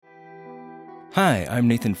Hi, I'm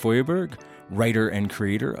Nathan Feuerberg, writer and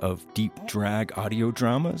creator of Deep Drag audio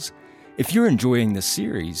dramas. If you're enjoying this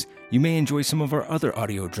series, you may enjoy some of our other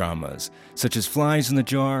audio dramas, such as Flies in the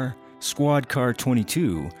Jar, Squad Car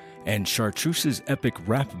 22, and Chartreuse's Epic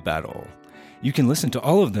Rap Battle. You can listen to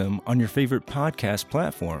all of them on your favorite podcast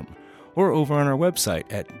platform, or over on our website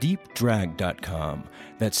at deepdrag.com.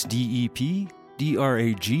 That's DEPDRAG.com.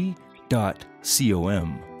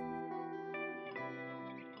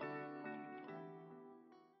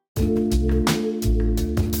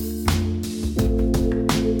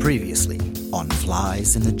 Previously on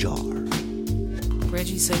Flies in the Jar.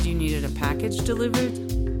 Reggie said you needed a package delivered?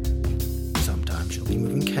 Sometimes you'll be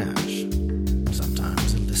moving cash.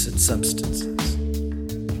 Sometimes illicit substances.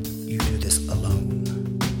 You do this alone.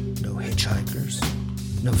 No hitchhikers.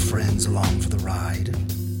 No friends along for the ride.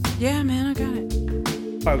 Yeah, man, I got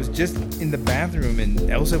it. I was just in the bathroom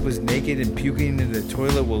and Elsa was naked and puking into the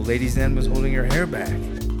toilet while Lady Zen was holding her hair back.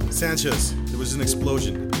 Sanchez, there was an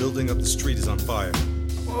explosion. The building up the street is on fire.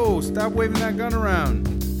 Whoa, stop waving that gun around.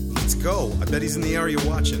 Let's go. I bet he's in the area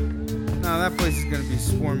watching. No, that place is gonna be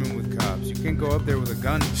swarming with cops. You can't go up there with a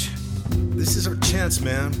gun. This is our chance,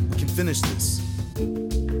 man. We can finish this.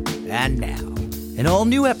 And now, an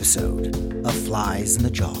all-new episode of Flies in the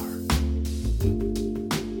Jar.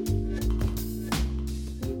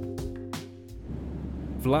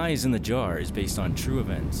 Flies in the Jar is based on true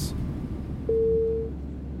events.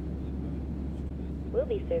 We'll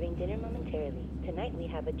be serving dinner momentarily. Tonight we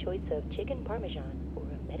have a choice of chicken parmesan or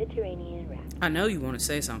a Mediterranean wrap. I know you want to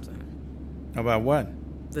say something. About what?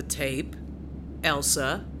 The tape.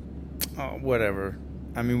 Elsa. Oh, whatever.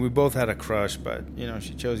 I mean, we both had a crush, but,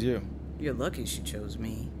 she chose you. You're lucky she chose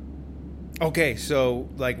me. Okay, so,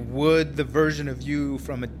 would the version of you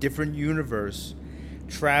from a different universe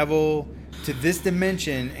travel to this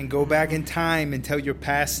dimension and go back in time and tell your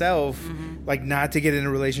past self, not to get in a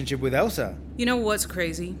relationship with Elsa? You know what's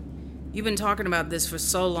crazy? You've been talking about this for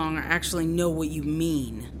so long, I actually know what you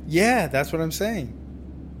mean. Yeah, that's what I'm saying.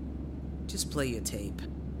 Just play your tape.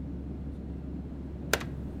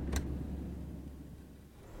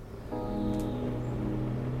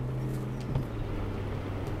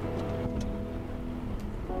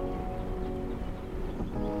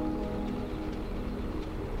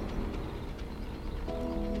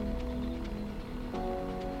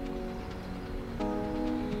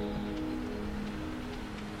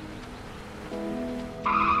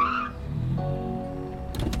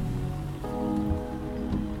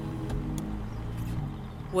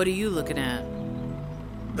 What are you looking at?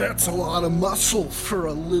 That's a lot of muscle for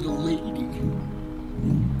a little lady.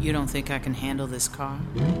 You don't think I can handle this car?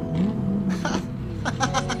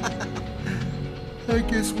 I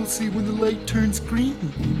guess we'll see when the light turns green.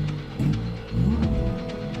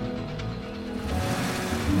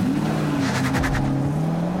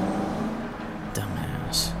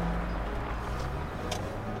 Dumbass.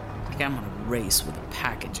 Like I'm on a race with a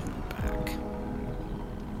package in the back.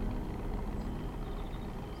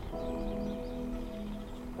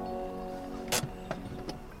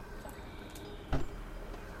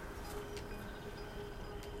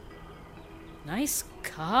 Nice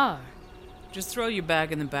car. Just throw your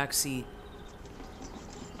bag in the back seat.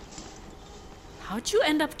 How'd you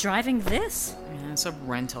end up driving this? Yeah, it's a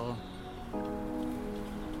rental.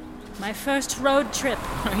 My first road trip.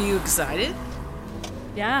 Are you excited?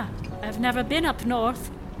 Yeah, I've never been up north.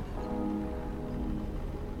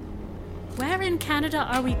 Where in Canada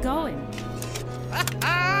are we going?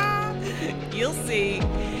 You'll see.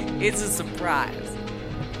 It's a surprise.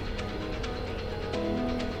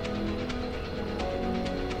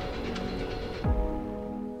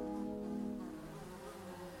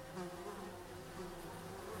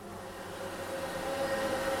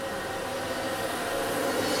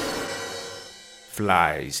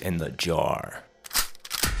 Flies in the Jar.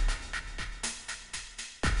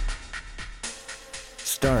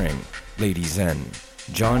 Starring Lady Zen,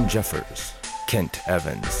 John Jeffers, Kent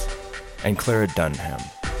Evans, and Clara Dunham.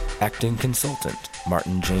 Acting consultant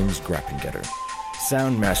Martin James Grappengetter.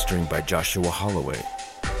 Sound mastering by Joshua Holloway.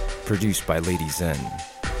 Produced by Lady Zen.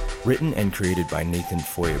 Written and created by Nathan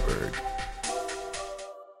Feuerberg.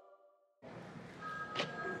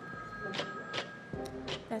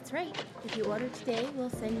 That's right. If you order today,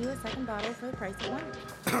 we'll send you a second bottle for the price of one.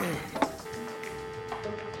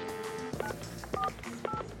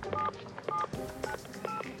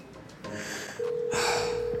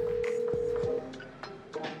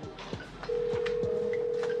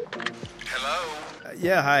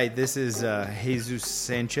 Yeah, hi. This is Jesus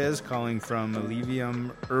Sanchez calling from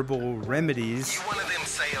Allevium Herbal Remedies. You one of them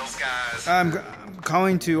sales guys? I'm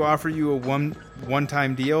calling to offer you a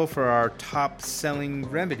one-time deal for our top-selling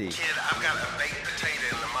remedy. Kid, I've got a baked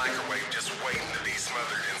potato in the microwave just waiting to be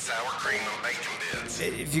smothered in sour cream and bacon bits.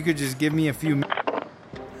 If you could just give me a few minutes.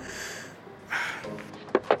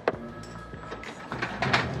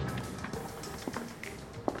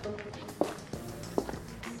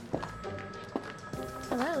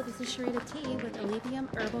 Hello, this is Sharita T with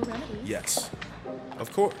Allevium Herbal Remedies. Yes,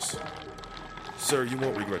 of course. Sir, you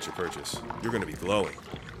won't regret your purchase. You're going to be glowing.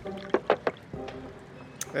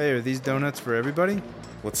 Hey, are these donuts for everybody?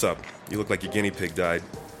 What's up? You look like your guinea pig died.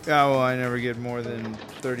 Oh, well, I never get more than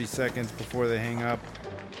 30 seconds before they hang up.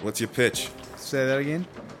 What's your pitch? Say that again?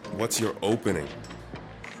 What's your opening?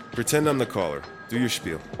 Pretend I'm the caller. Do your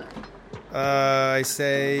spiel. I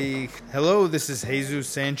say, hello, this is Jesus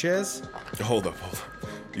Sanchez. Hold up.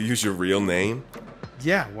 You use your real name?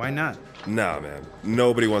 Yeah, why not? Nah, man.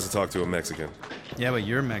 Nobody wants to talk to a Mexican. Yeah, but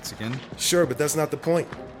you're Mexican. Sure, but that's not the point.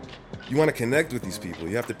 You want to connect with these people,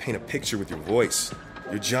 you have to paint a picture with your voice.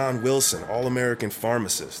 You're John Wilson, all-American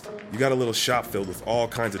pharmacist. You got a little shop filled with all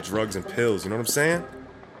kinds of drugs and pills, you know what I'm saying?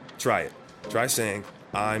 Try it. Try saying,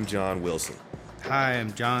 I'm John Wilson. Hi,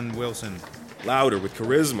 I'm John Wilson. Louder, with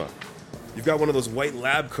charisma. You've got one of those white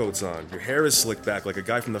lab coats on. Your hair is slicked back like a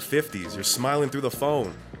guy from the 50s. You're smiling through the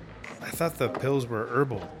phone. I thought the pills were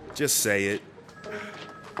herbal. Just say it.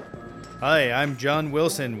 Hi, I'm John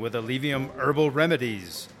Wilson with Allevium Herbal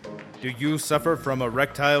Remedies. Do you suffer from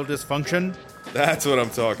erectile dysfunction? That's what I'm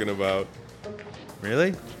talking about.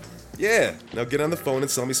 Really? Yeah. Now get on the phone and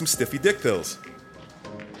sell me some stiffy dick pills.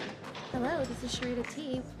 Hello, this is Sharita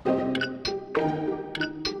T.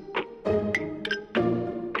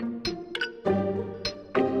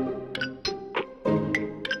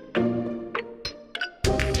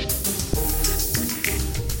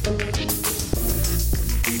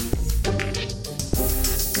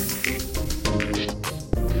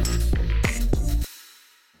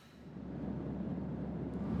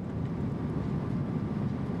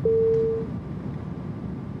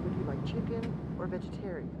 Chicken or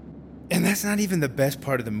vegetarian? And that's not even the best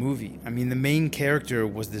part of the movie. I mean, the main character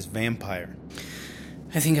was this vampire.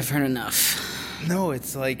 I think I've heard enough. No,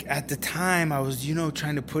 it's like at the time I was,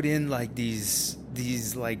 trying to put in like these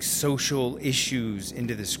like social issues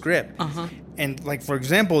into the script. Uh-huh. And like, for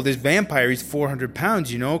example, this vampire, he's 400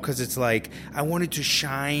 pounds, because it's like I wanted to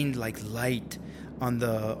shine like light on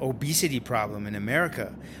the obesity problem in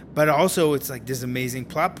America. But also it's like this amazing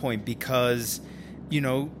plot point because,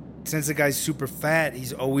 since the guy's super fat,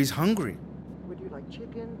 he's always hungry. Would you like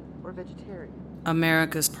chicken or vegetarian?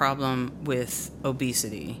 America's problem with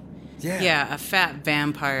obesity. Yeah, a fat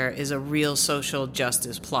vampire is a real social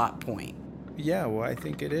justice plot point. Yeah, well, I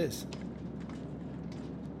think it is.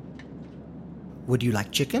 Would you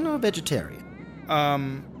like chicken or vegetarian?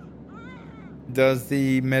 Does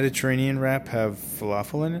the Mediterranean wrap have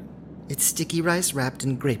falafel in it? It's sticky rice wrapped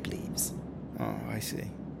in grape leaves. Oh, I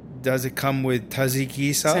see. Does it come with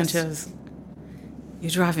tzatziki sauce? Sanchez,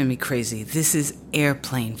 you're driving me crazy. This is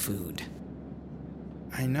airplane food.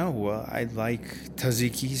 I know. Well, I like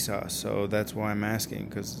tzatziki sauce, so that's why I'm asking,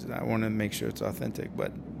 because I want to make sure it's authentic.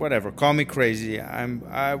 But whatever. Call me crazy.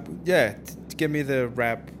 Give me the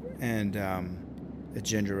wrap and a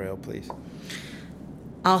ginger ale, please.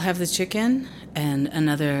 I'll have the chicken and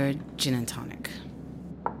another gin and tonic.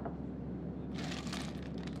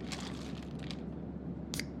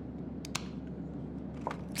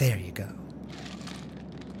 There you go.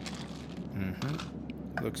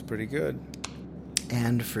 Mm-hmm. Looks pretty good.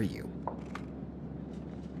 And for you.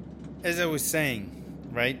 As I was saying,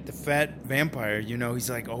 right? The fat vampire, he's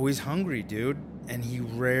like always hungry, dude. And he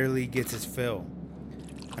rarely gets his fill.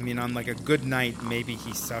 I mean, on like a good night, maybe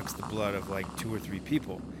he sucks the blood of like 2 or 3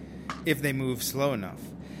 people. If they move slow enough.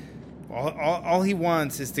 All he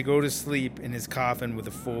wants is to go to sleep in his coffin with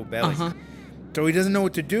a full belly. Uh-huh. So he doesn't know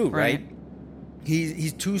what to do, right? Right.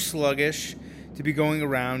 He's too sluggish to be going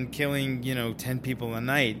around killing, 10 people a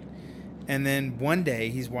night. And then one day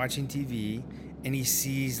he's watching TV and he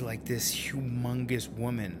sees like this humongous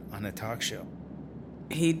woman on a talk show.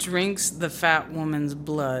 He drinks the fat woman's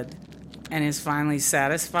blood and is finally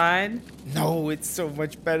satisfied? No, it's so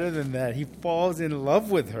much better than that. He falls in love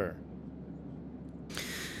with her.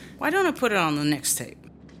 Why don't I put it on the next tape?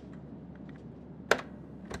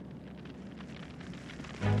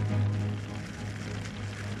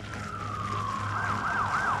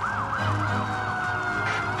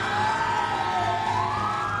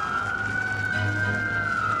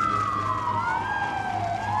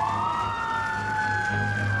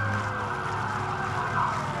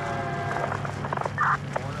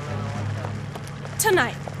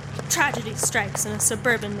 Tragedy strikes in a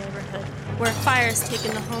suburban neighborhood where a fire has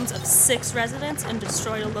taken the homes of 6 residents and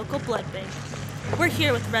destroyed a local blood bank. We're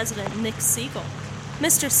here with resident Nick Siegel.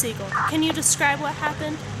 Mr. Siegel, can you describe what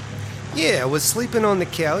happened? Yeah, I was sleeping on the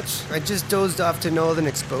couch. I just dozed off to northern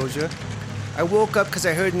exposure. I woke up because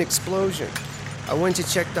I heard an explosion. I went to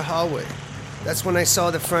check the hallway. That's when I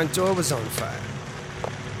saw the front door was on fire.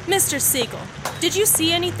 Mr. Siegel, did you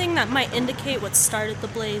see anything that might indicate what started the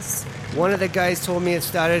blaze? One of the guys told me it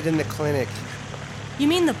started in the clinic. You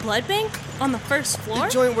mean the blood bank? On the first floor?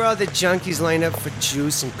 The joint where all the junkies line up for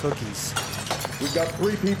juice and cookies. We've got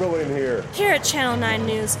 3 people in here. Here at Channel 9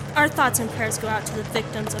 News, our thoughts and prayers go out to the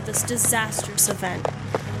victims of this disastrous event.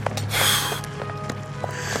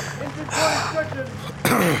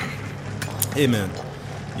 Hey man,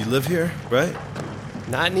 you live here, right?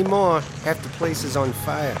 Not anymore. Half the place is on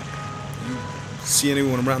fire. You see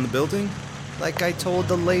anyone around the building? Like I told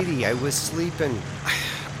the lady, I was sleeping.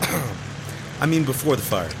 I mean before the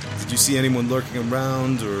fire. Did you see anyone lurking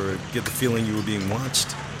around or get the feeling you were being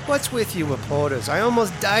watched? What's with you reporters? I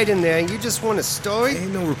almost died in there and you just want a story? I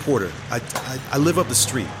ain't no reporter. I live up the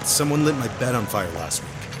street. Someone lit my bed on fire last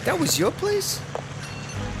week. That was your place?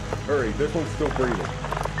 Hurry, this one's still breathing.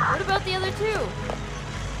 What about the other 2?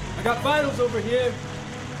 I got vitals over here.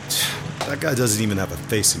 That guy doesn't even have a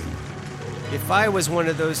face anymore. If I was one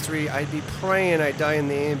of those 3, I'd be praying I die in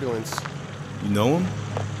the ambulance. You know him?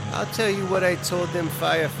 I'll tell you what I told them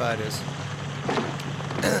firefighters.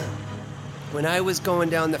 When I was going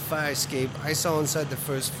down the fire escape, I saw inside the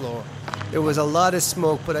first floor. There was a lot of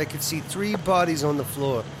smoke, but I could see 3 bodies on the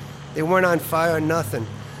floor. They weren't on fire or nothing.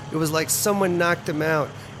 It was like someone knocked them out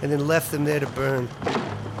and then left them there to burn.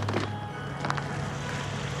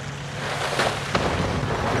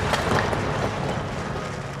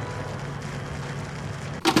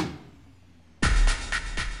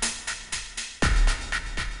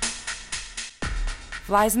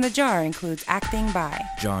 Flies in the Jar includes acting by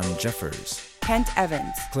John Jeffers, Kent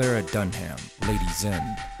Evans, Clara Dunham, Lady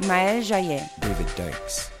Zen, Maël Jaillet, David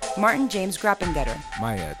Dykes, Martin James Grappengetter,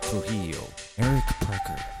 Maya Trujillo, Eric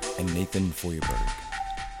Parker, and Nathan Feuerberg.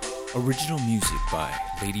 Original music by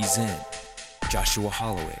Lady Zen, Joshua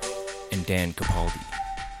Holloway, and Dan Capaldi.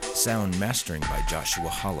 Sound mastering by Joshua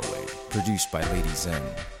Holloway, produced by Lady Zen.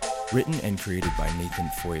 Written and created by Nathan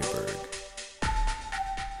Feuerberg.